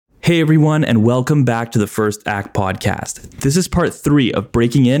Hey everyone, and welcome back to the First Act podcast. This is part 3 of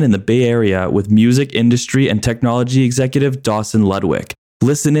breaking in the Bay Area with music industry and technology executive Dawson Ludwig.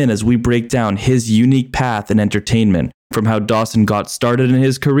 Listen in as we break down his unique path in entertainment, from how Dawson got started in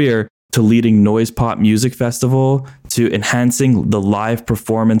his career to leading Noise Pop Music Festival to enhancing the live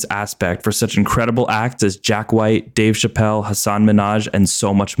performance aspect for such incredible acts as Jack White, Dave Chappelle, Hasan Minhaj, and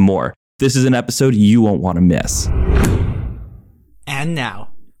so much more. This is an episode you won't want to miss. And now,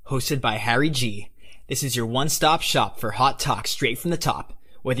 hosted by Harry G. This is your one-stop shop for hot talk straight from the top.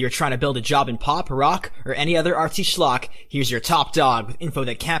 Whether you're trying to build a job in pop, rock, or any other artsy schlock, here's your top dog with info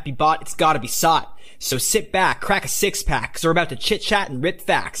that can't be bought, it's gotta be sought. So sit back, crack a six-pack, cause we're about to chit-chat and rip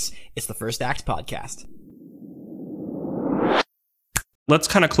facts. It's the First Act Podcast. Let's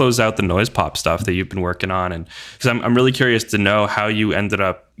kind of close out the noise pop stuff that you've been working on, and because I'm really curious to know how you ended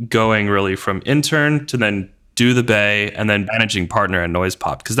up going really from intern to then do the Bay and then managing partner at Noise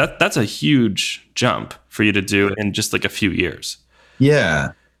Pop, because that's a huge jump for you to do in just like a few years.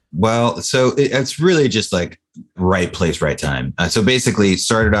 Yeah. Well, so it's really just like right place, right time. So basically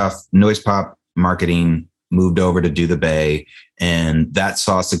started off Noise Pop marketing, moved over to do the Bay, and that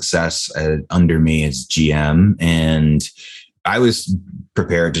saw success under me as GM. And I was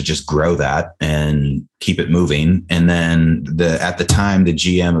prepared to just grow that and keep it moving. And then at the time, the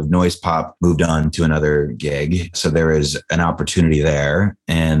GM of Noise Pop moved on to another gig. So there was an opportunity there.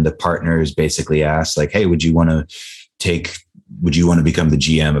 And the partners basically asked like, hey, would you want to become the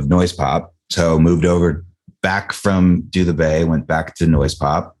GM of Noise Pop? So moved over back from Do the Bay, went back to Noise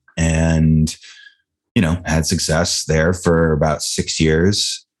Pop and, had success there for about 6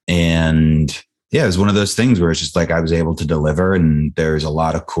 years. And yeah, it was one of those things where it's just like I was able to deliver, and there's a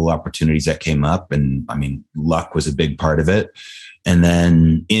lot of cool opportunities that came up. And I mean, luck was a big part of it. And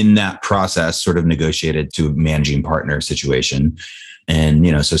then in that process, sort of negotiated to a managing partner situation.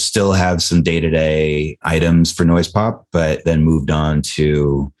 And, so still have some day-to-day items for Noise Pop, but then moved on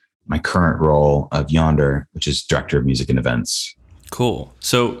to my current role of Yonder, which is director of music and events. Cool.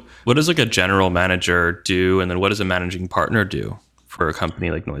 So what does like a general manager do? And then what does a managing partner do for a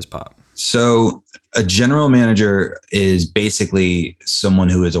company like Noise Pop? So a general manager is basically someone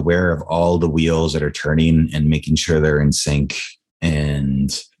who is aware of all the wheels that are turning and making sure they're in sync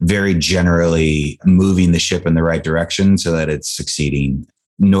and very generally moving the ship in the right direction so that it's succeeding.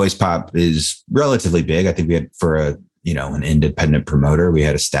 Noise Pop is relatively big. I think we had for an independent promoter, we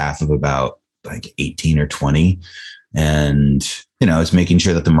had a staff of about like 18 or 20. And, it's making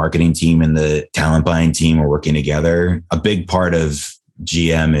sure that the marketing team and the talent buying team are working together. A big part of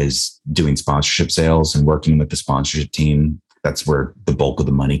GM is doing sponsorship sales and working with the sponsorship team. That's where the bulk of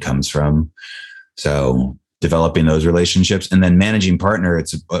the money comes from. So developing those relationships, and then managing partner,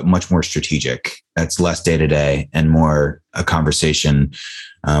 it's much more strategic. It's less day to day and more a conversation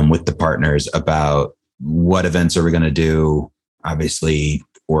with the partners about what events are we going to do? Obviously,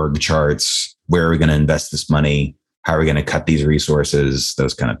 org charts, where are we going to invest this money? How are we going to cut these resources?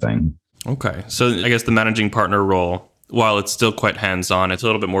 Those kind of thing. Okay. So I guess the managing partner role, while it's still quite hands-on, it's a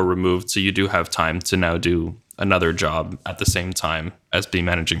little bit more removed. So you do have time to now do another job at the same time as being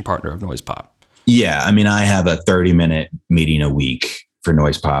managing partner of Noise Pop. Yeah. I mean, I have a 30-minute meeting a week for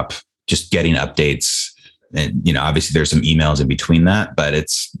Noise Pop, just getting updates. And, obviously there's some emails in between that, but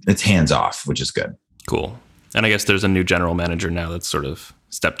it's hands off, which is good. Cool. And I guess there's a new general manager now that's sort of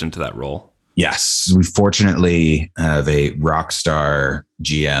stepped into that role. Yes, we fortunately have a rock star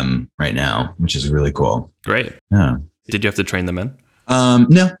GM right now, which is really cool. Great. Yeah. Did you have to train them in?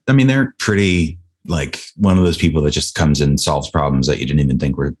 No, I mean, they're pretty like one of those people that just comes and solves problems that you didn't even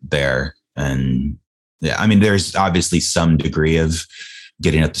think were there. And yeah, I mean, there's obviously some degree of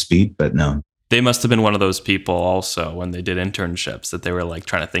getting up to speed, but no. They must have been one of those people also when they did internships that they were like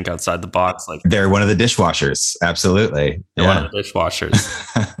trying to think outside the box. Like they're one of the dishwashers. Absolutely. They're one of the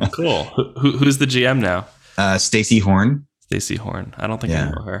dishwashers. Cool. Who's the GM now? Stacey Horn. Stacey Horn. I don't think I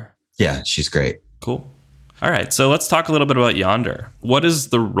know her. Yeah, she's great. Cool. All right. So let's talk a little bit about Yonder. What is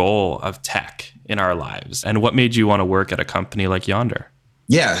the role of tech in our lives? And what made you want to work at a company like Yonder?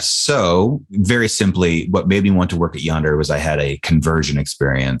 Yeah. So very simply, what made me want to work at Yonder was I had a conversion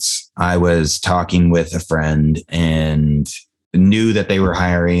experience. I was talking with a friend and knew that they were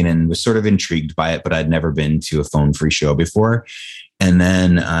hiring and was sort of intrigued by it, but I'd never been to a phone-free show before. And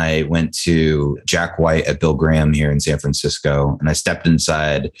then I went to Jack White at Bill Graham here in San Francisco, and I stepped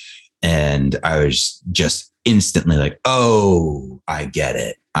inside and I was just instantly like, oh, I get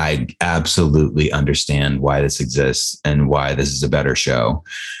it. I absolutely understand why this exists and why this is a better show.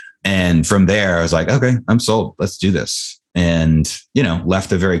 And from there, I was like, okay, I'm sold. Let's do this. And,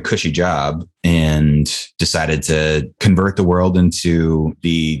 left a very cushy job and decided to convert the world into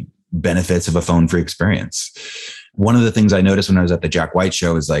the benefits of a phone-free experience. One of the things I noticed when I was at the Jack White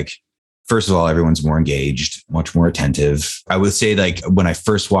show is like, first of all, everyone's more engaged, much more attentive. I would say like when I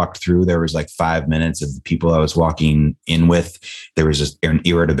first walked through, there was like 5 minutes of the people I was walking in with. There was just an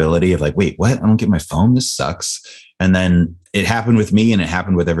irritability of like, wait, what? I don't get my phone. This sucks. And then it happened with me and it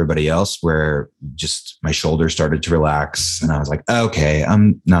happened with everybody else where just my shoulders started to relax. And I was like, okay,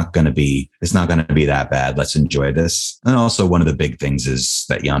 it's not going to be that bad. Let's enjoy this. And also one of the big things is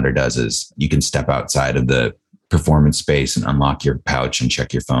that Yonder does is you can step outside of the performance space and unlock your pouch and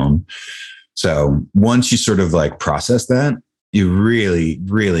check your phone. So once you sort of like process that, it really,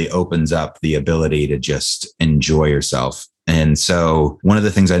 really opens up the ability to just enjoy yourself. And so one of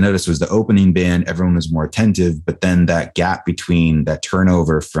the things I noticed was the opening band, everyone was more attentive, but then that gap between that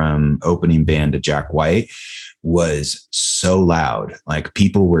turnover from opening band to Jack White was so loud. Like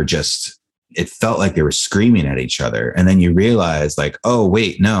people were just, it felt like they were screaming at each other. And then you realize like, oh,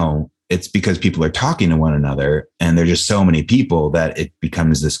 wait, no, it's because people are talking to one another and there's just so many people that it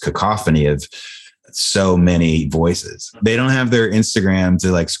becomes this cacophony of so many voices. They don't have their Instagram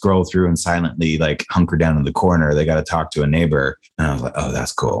to like scroll through and silently like hunker down in the corner. They got to talk to a neighbor. And I was like, oh,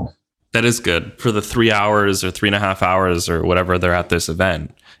 that's cool. That is good for the 3 hours or 3.5 hours or whatever they're at this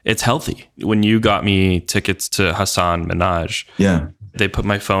event. It's healthy. When you got me tickets to Hasan Minhaj, yeah, they put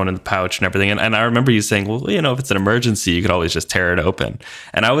my phone in the pouch and everything. And I remember you saying, well, you know, if it's an emergency, you could always just tear it open.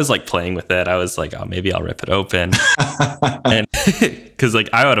 And I was like playing with it. I was like, oh, maybe I'll rip it open. And because like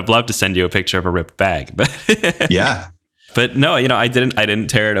I would have loved to send you a picture of a ripped bag, but yeah. But no, you know, I didn't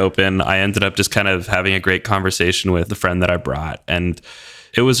tear it open. I ended up just kind of having a great conversation with the friend that I brought. And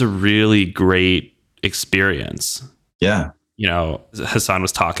it was a really great experience. Yeah. You know, Hasan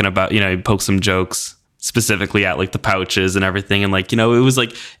was talking about, you know, he poked some jokes specifically at like the pouches and everything. And like, you know, it was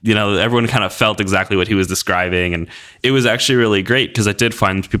like, you know, everyone kind of felt exactly what he was describing. And it was actually really great because I did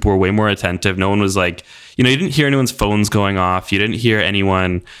find people were way more attentive. No one was like, you know, you didn't hear anyone's phones going off. You didn't hear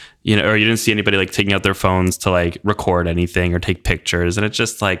anyone, you know, or you didn't see anybody like taking out their phones to like record anything or take pictures. And it's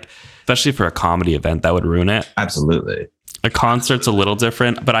just like, especially for a comedy event, that would ruin it. Absolutely. A concert's a little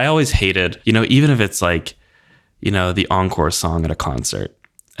different, but I always hated, you know, even if it's like, you know, the encore song at a concert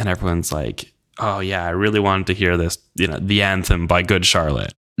and everyone's like, oh yeah, I really wanted to hear this, you know, the anthem by Good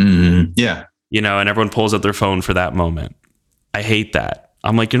Charlotte. Mm-hmm. Yeah. You know, and everyone pulls out their phone for that moment. I hate that.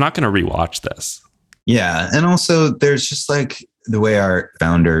 I'm like, you're not going to rewatch this. Yeah. And also there's just like the way our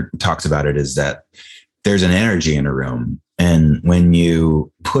founder talks about it is that there's an energy in a room. And when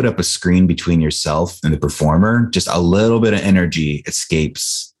you put up a screen between yourself and the performer, just a little bit of energy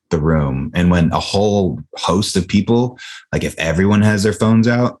escapes the room. And when a whole host of people, like if everyone has their phones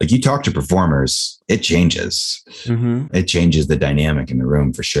out, like you talk to performers, it changes. Mm-hmm. It changes the dynamic in the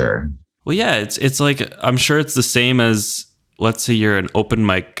room for sure. Well, yeah, it's like, I'm sure it's the same as, let's say you're an open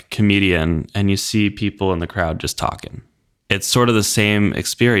mic comedian and you see people in the crowd just talking. It's sort of the same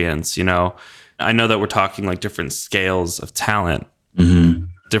experience, you know. I know that we're talking like different scales of talent, mm-hmm.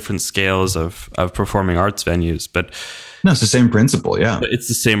 different scales of performing arts venues, but no, it's the same principle. Yeah. But it's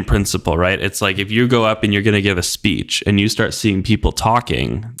the same principle, right? It's like if you go up and you're going to give a speech and you start seeing people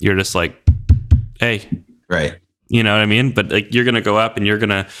talking, you're just like, hey, right. You know what I mean? But like you're going to go up and you're going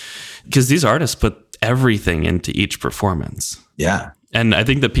to, because these artists put everything into each performance. Yeah. And I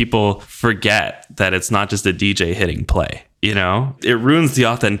think that people forget that it's not just a DJ hitting play, you know, it ruins the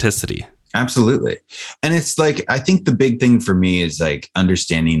authenticity. Absolutely. And it's like, I think the big thing for me is like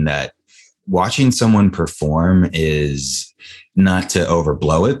understanding that watching someone perform is not to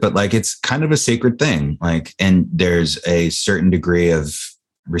overblow it, but like, it's kind of a sacred thing. Like, and there's a certain degree of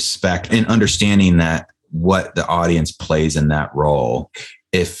respect and understanding that what the audience plays in that role.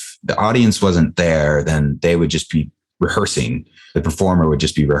 If the audience wasn't there, then they would just be rehearsing. The performer would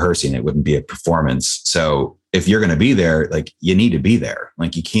just be rehearsing. It wouldn't be a performance. So if you're going to be there, like you need to be there.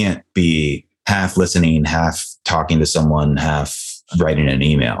 Like you can't be half listening, half talking to someone, half writing an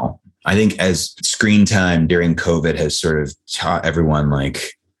email. I think as screen time during COVID has sort of taught everyone,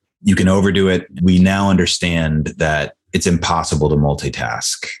 like you can overdo it. We now understand that it's impossible to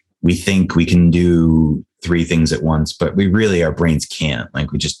multitask. We think we can do 3 things at once, but we really, our brains can't.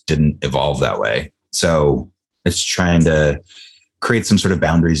 Like we just didn't evolve that way. So it's trying to create some sort of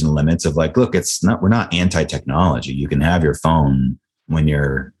boundaries and limits of like, look, we're not anti-technology. You can have your phone when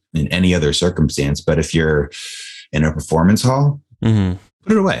you're in any other circumstance, but if you're in a performance hall, mm-hmm.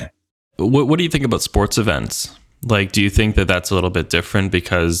 put it away. What do you think about sports events? Like, do you think that that's a little bit different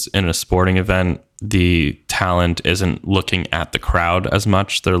because in a sporting event, the talent isn't looking at the crowd as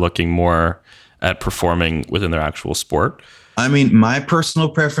much? They're looking more at performing within their actual sport? I mean, my personal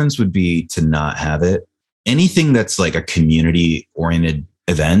preference would be to not have it. Anything that's like a community oriented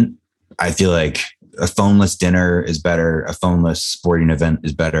event, I feel like a phoneless dinner is better. A phoneless sporting event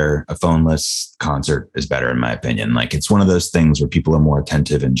is better. A phoneless concert is better, in my opinion. Like, it's one of those things where people are more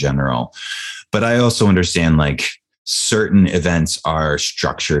attentive in general. But I also understand, like, certain events are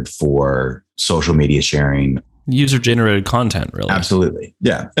structured for social media sharing. User generated content, really. Absolutely.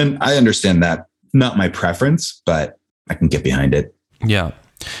 Yeah. And I understand that. Not my preference, but I can get behind it. Yeah.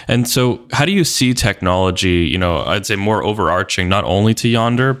 And so how do you see technology, I'd say more overarching, not only to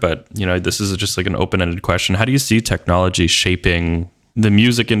Yonder, but, this is just like an open-ended question. How do you see technology shaping the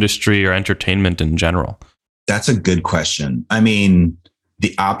music industry or entertainment in general? That's a good question. I mean,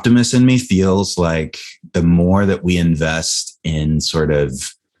 the optimist in me feels like the more that we invest in sort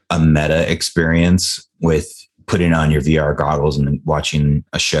of a meta experience with putting on your VR goggles and watching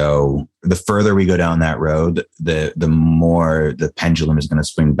a show, the further we go down that road, the more the pendulum is going to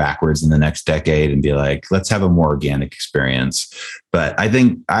swing backwards in the next decade and be like, let's have a more organic experience. But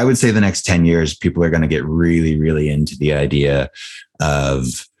I would say the next 10 years, people are going to get really, really into the idea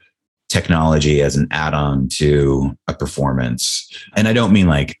of technology as an add-on to a performance. And I don't mean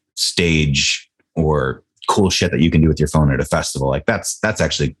like stage or cool shit that you can do with your phone at a festival. Like that's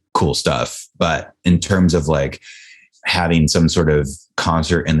actually cool stuff. But in terms of like having some sort of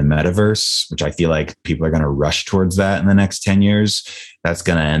concert in the metaverse, which I feel like people are going to rush towards that in the next 10 years, that's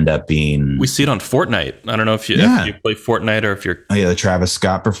going to end up being... We see it on Fortnite. I don't know if you play Fortnite or if you're... Oh yeah, the Travis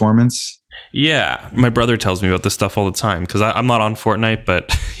Scott performance. Yeah, my brother tells me about this stuff all the time because I'm not on Fortnite,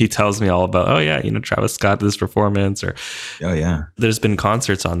 but he tells me all about, Travis Scott did this performance, or there's been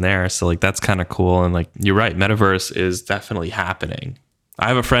concerts on there. So like, that's kind of cool. And like, you're right, metaverse is definitely happening. I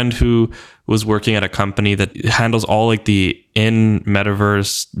have a friend who was working at a company that handles all like the in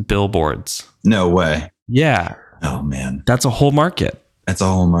metaverse billboards. No way. Yeah. Oh man. That's a whole market. That's a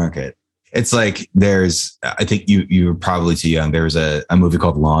whole market. It's like I think you were probably too young. There was a movie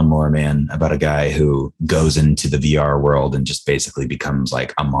called Lawnmower Man about a guy who goes into the VR world and just basically becomes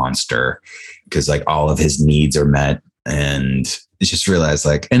like a monster because like all of his needs are met. And it's just realized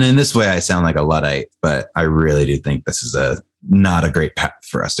like, and in this way I sound like a Luddite, but I really do think this is not a great path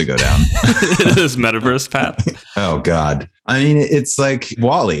for us to go down. This metaverse path. Oh God. I mean, it's like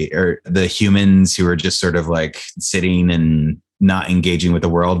WALL-E, or the humans who are just sort of like sitting and not engaging with the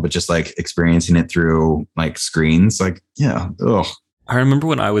world, but just like experiencing it through like screens. Like, yeah. Ugh. I remember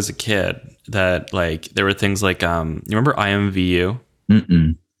when I was a kid that like, there were things like, you remember IMVU?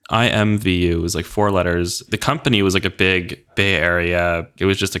 Mm-mm. IMVU was like 4 letters. The company was like a big Bay Area. It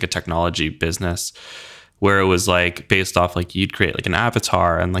was just like a technology business where it was like based off like you'd create like an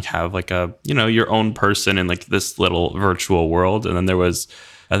avatar and like have like a, your own person in like this little virtual world. And then there was,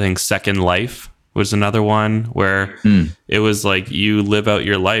 I think, Second Life was another one where it was like you live out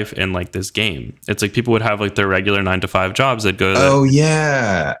your life in like this game. It's like people would have like their regular 9-to-5 jobs. They'd go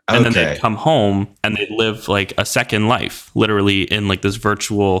to and then they'd come home and they'd live like a second life, literally in like this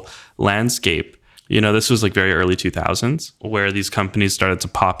virtual landscape. This was like very early 2000s where these companies started to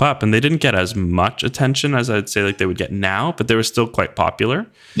pop up, and they didn't get as much attention as I'd say like they would get now, but they were still quite popular.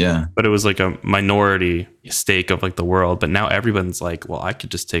 Yeah. But it was like a minority stake of like the world. But now everyone's like, well, I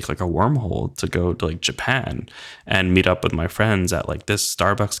could just take like a wormhole to go to like Japan and meet up with my friends at like this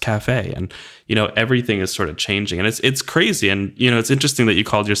Starbucks cafe. And, everything is sort of changing, and it's crazy. And, it's interesting that you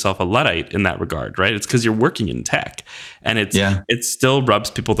called yourself a Luddite in that regard, right? It's because you're working in tech, and it still rubs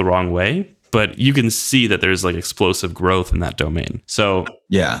people the wrong way. But you can see that there's like explosive growth in that domain. So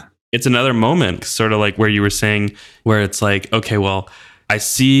yeah, it's another moment, sort of like where you were saying, where it's like, okay, well, I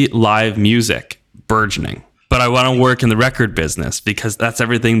see live music burgeoning, but I want to work in the record business because that's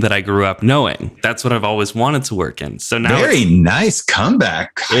everything that I grew up knowing. That's what I've always wanted to work in. So now very nice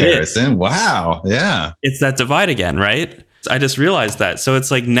comeback, Harrison. Wow. Yeah. It's that divide again, right? I just realized that. So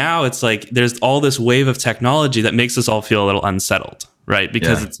it's like now it's like there's all this wave of technology that makes us all feel a little unsettled, right?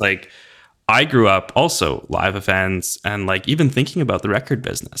 Because it's like, I grew up also live events and like even thinking about the record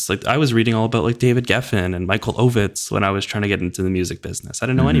business. Like I was reading all about like David Geffen and Michael Ovitz when I was trying to get into the music business. I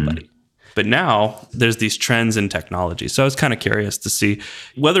didn't know anybody. But now there's these trends in technology. So I was kind of curious to see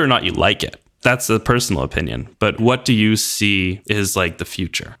whether or not you like it. That's a personal opinion. But what do you see is like the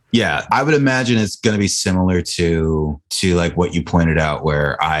future? Yeah, I would imagine it's going to be similar to like what you pointed out,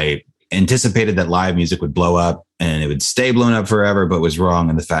 where I anticipated that live music would blow up and it would stay blown up forever, but was wrong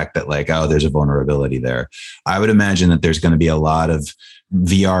in the fact that like, oh, there's a vulnerability there. I would imagine that there's going to be a lot of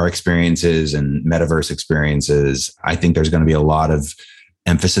VR experiences and metaverse experiences. I think there's going to be a lot of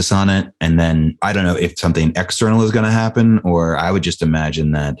emphasis on it. And then I don't know if something external is going to happen, or I would just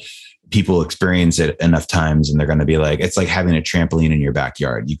imagine that people experience it enough times and they're going to be like, it's like having a trampoline in your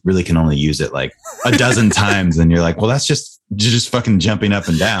backyard. You really can only use it like a dozen times. And you're like, well, that's just fucking jumping up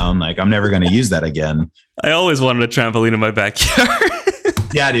and down. Like, I'm never going to use that again. I always wanted a trampoline in my backyard.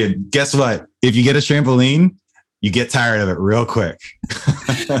 Yeah, dude. Guess what? If you get a trampoline, you get tired of it real quick. Do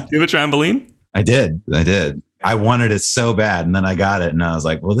you have a trampoline? I did. I wanted it so bad. And then I got it and I was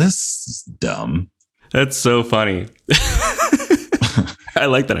like, well, this is dumb. That's so funny. I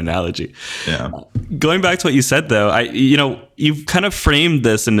like that analogy. Yeah. Going back to what you said, though, you've kind of framed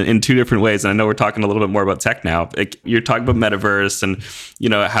this in two different ways. And I know we're talking a little bit more about tech now. Like, you're talking about metaverse and,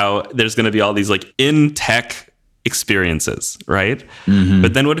 how there's going to be all these like in tech experiences, right? Mm-hmm.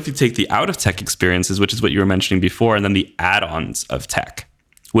 But then what if you take the out of tech experiences, which is what you were mentioning before, and then the add-ons of tech,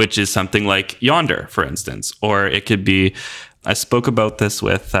 which is something like Yonder, for instance, or it could be, I spoke about this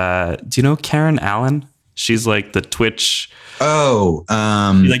with, do you know Karen Allen? She's like the Twitch. Oh,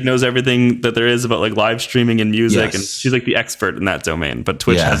 she like knows everything that there is about like live streaming and music. Yes. And she's like the expert in that domain, but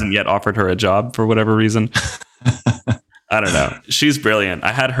Twitch hasn't yet offered her a job for whatever reason. I don't know. She's brilliant.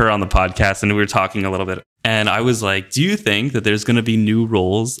 I had her on the podcast and we were talking a little bit and I was like, do you think that there's going to be new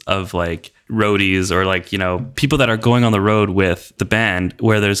roles of like roadies or like, people that are going on the road with the band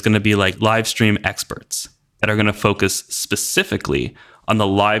where there's going to be like live stream experts that are going to focus specifically on the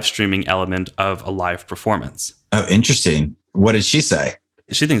live streaming element of a live performance? Oh, interesting. What did she say?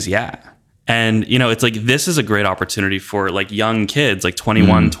 She thinks, yeah. And, it's like, this is a great opportunity for like young kids, like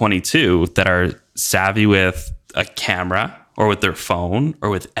 21, 22 that are savvy with a camera or with their phone or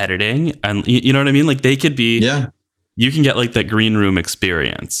with editing. And you know what I mean? Like they could be, you can get like that green room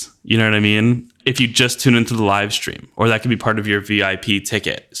experience. You know what I mean? If you just tune into the live stream, or that could be part of your VIP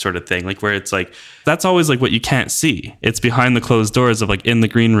ticket sort of thing, like where it's like, that's always like what you can't see. It's behind the closed doors of like in the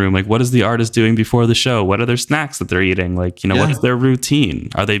green room. Like, what is the artist doing before the show? What are their snacks that they're eating? Like, what's their routine?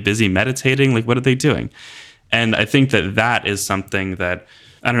 Are they busy meditating? Like, what are they doing? And I think that is something that,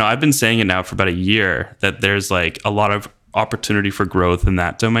 I don't know, I've been saying it now for about a year, that there's like a lot of opportunity for growth in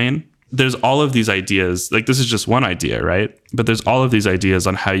that domain. There's all of these ideas, like this is just one idea, right? But there's all of these ideas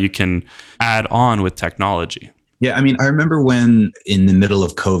on how you can add on with technology. Yeah, I mean, I remember when in the middle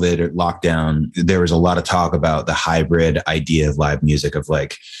of COVID or lockdown, there was a lot of talk about the hybrid idea of live music, of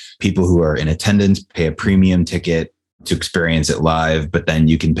like people who are in attendance pay a premium ticket to experience it live, but then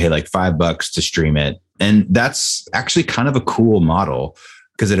you can pay like $5 to stream it. And that's actually kind of a cool model,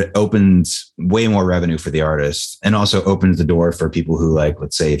 because it opens way more revenue for the artist and also opens the door for people who, like,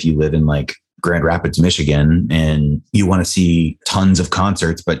 let's say if you live in like Grand Rapids, Michigan, and you want to see tons of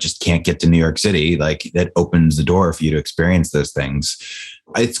concerts, but just can't get to New York City, like that opens the door for you to experience those things.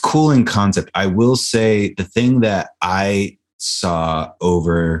 It's cool in concept. I will say the thing that I saw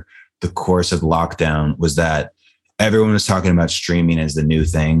over the course of lockdown was that everyone was talking about streaming as the new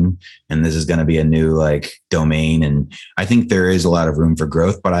thing. And this is going to be a new like domain. And I think there is a lot of room for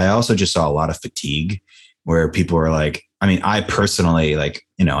growth, but I also just saw a lot of fatigue where people were like, I mean, I personally like,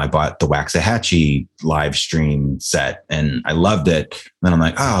 I bought the Waxahachie live stream set and I loved it. And then I'm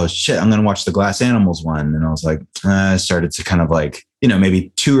like, oh shit, I'm going to watch the Glass Animals one. And I was like, I started to kind of like,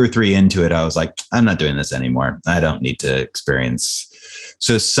 maybe 2 or 3 into it. I was like, I'm not doing this anymore. I don't need to experience.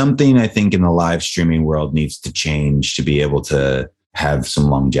 So something I think in the live streaming world needs to change to be able to have some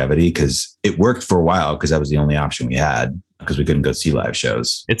longevity, because it worked for a while because that was the only option we had because we couldn't go see live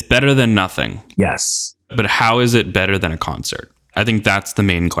shows. It's better than nothing. Yes. But how is it better than a concert? I think that's the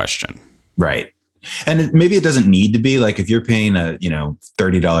main question. Right. And maybe it doesn't need to be like if you're paying a,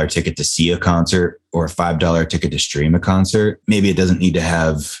 $30 ticket to see a concert or a $5 ticket to stream a concert, maybe it doesn't need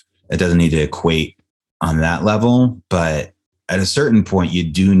to equate on that level. But at a certain point, you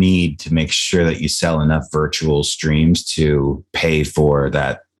do need to make sure that you sell enough virtual streams to pay for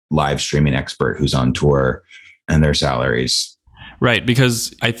that live streaming expert who's on tour and their salaries. Right.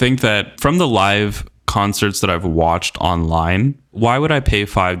 Because I think that from the live concerts that I've watched online, why would I pay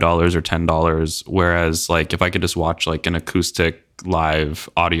 $5 or $10? Whereas like if I could just watch like an acoustic live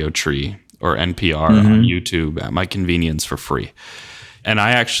audio tree or NPR on YouTube at my convenience for free. And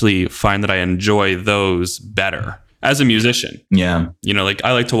I actually find that I enjoy those better as a musician. Yeah. Like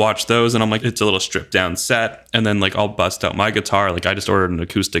I like to watch those and I'm like, it's a little stripped down set. And then like I'll bust out my guitar. Like I just ordered an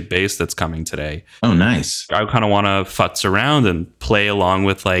acoustic bass that's coming today. Oh, nice. I kind of want to futz around and play along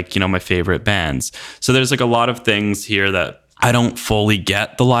with like, my favorite bands. So there's like a lot of things here that I don't fully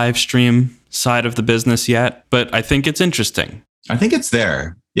get the live stream side of the business yet, but I think it's interesting. I think it's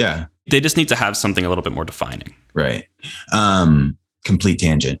there. Yeah. They just need to have something a little bit more defining. Right. Complete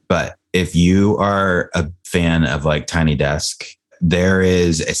tangent. But if you are a fan of like Tiny Desk, there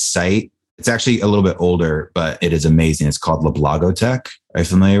is a site. It's actually a little bit older, but it is amazing. It's called La Blagotech. Are you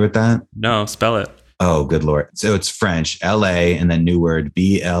familiar with that? No, spell it. Oh, good Lord. So it's French, LA, and then new word,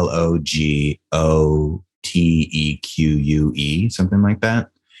 Blogoteque, something like that.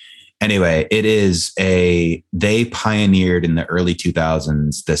 Anyway, they pioneered in the early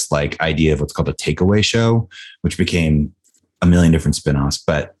 2000s this like idea of what's called a takeaway show, which became a million different spinoffs,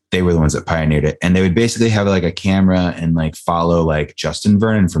 but they were the ones that pioneered it. And they would basically have like a camera and like follow like Justin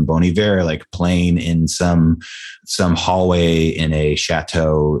Vernon from Bon Iver, like playing in some hallway in a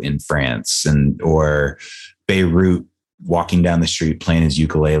chateau in France, or Beirut walking down the street playing his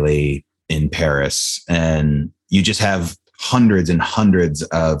ukulele in Paris. And you just have hundreds and hundreds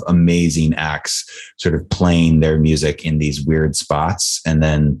of amazing acts sort of playing their music in these weird spots, and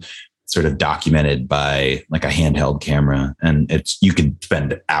then sort of documented by like a handheld camera. And you could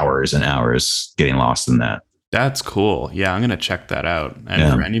spend hours and hours getting lost in that. That's cool. Yeah, I'm going to check that out.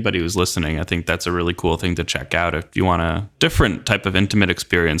 And for anybody who's listening, I think that's a really cool thing to check out if you want a different type of intimate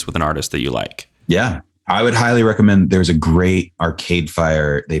experience with an artist that you like. Yeah, I would highly recommend. There's a great Arcade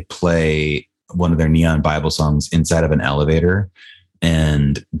Fire. They play one of their Neon Bible songs inside of an elevator.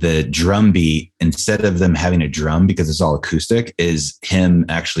 And the drum beat, instead of them having a drum because it's all acoustic, is him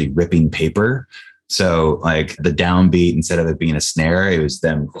actually ripping paper. So like the downbeat, instead of it being a snare, it was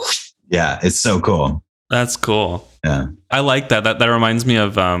them. Yeah, it's so cool. That's cool. Yeah, I like that. That reminds me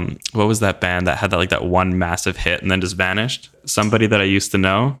of what was that band that had that one massive hit and then just vanished? Somebody that I used to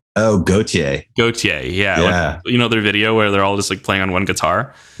know. Oh, Gautier. Yeah. Like, their video where they're all just like playing on one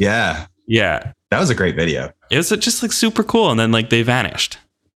guitar. Yeah. That was a great video. It was just like super cool. And then like they vanished.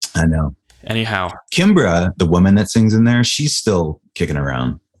 I know. Anyhow. Kimbra, the woman that sings in there, she's still kicking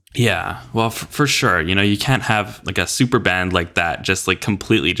around. Yeah. Well, for sure. You can't have like a super band like that just like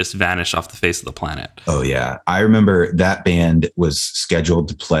completely just vanish off the face of the planet. Oh, yeah. I remember that band was scheduled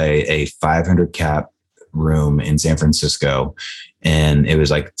to play a 500 cap room in San Francisco. And it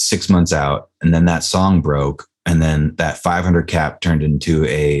was like 6 months out. And then that song broke. And then that 500 cap turned into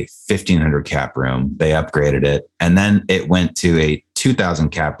a 1,500 cap room. They upgraded it. And then it went to a 2,000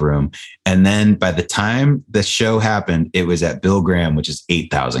 cap room. And then by the time the show happened, it was at Bill Graham, which is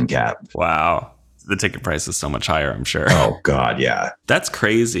 8,000 cap. Wow. The ticket price is so much higher, I'm sure. Oh, God, yeah. That's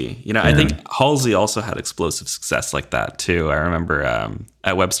crazy. I think Halsey also had explosive success like that, too. I remember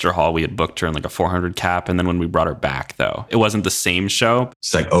at Webster Hall, we had booked her in like a 400 cap. And then when we brought her back, though, it wasn't the same show.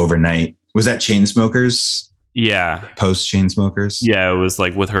 It's like overnight. Was that Chainsmokers? Yeah. Post Chainsmokers? Yeah, it was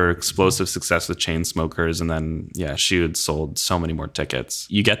like with her explosive success with Chainsmokers. And then, she had sold so many more tickets.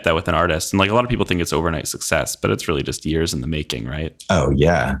 You get that with an artist. And like a lot of people think it's overnight success, but it's really just years in the making, right? Oh,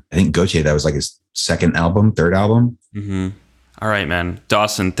 yeah. I think Gautier, that was like his third album. Mm-hmm. All right, man.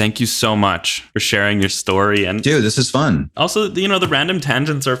 Dawson, thank you so much for sharing your story. And dude, this is fun. Also, the random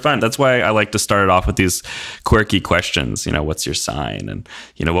tangents are fun. That's why I like to start it off with these quirky questions. What's your sign? And,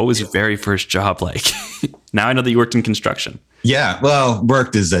 what was your very first job like? Now I know that you worked in construction. Yeah. Well,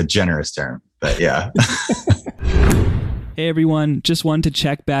 worked is a generous term, but yeah. Hey everyone, just wanted to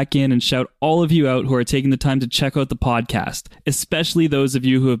check back in and shout all of you out who are taking the time to check out the podcast, especially those of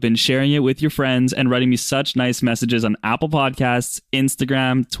you who have been sharing it with your friends and writing me such nice messages on Apple Podcasts,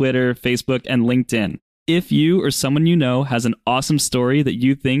 Instagram, Twitter, Facebook, and LinkedIn. If you or someone you know has an awesome story that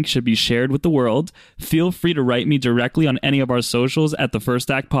you think should be shared with the world, feel free to write me directly on any of our socials at the First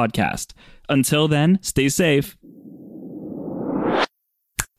Act Podcast. Until then, stay safe.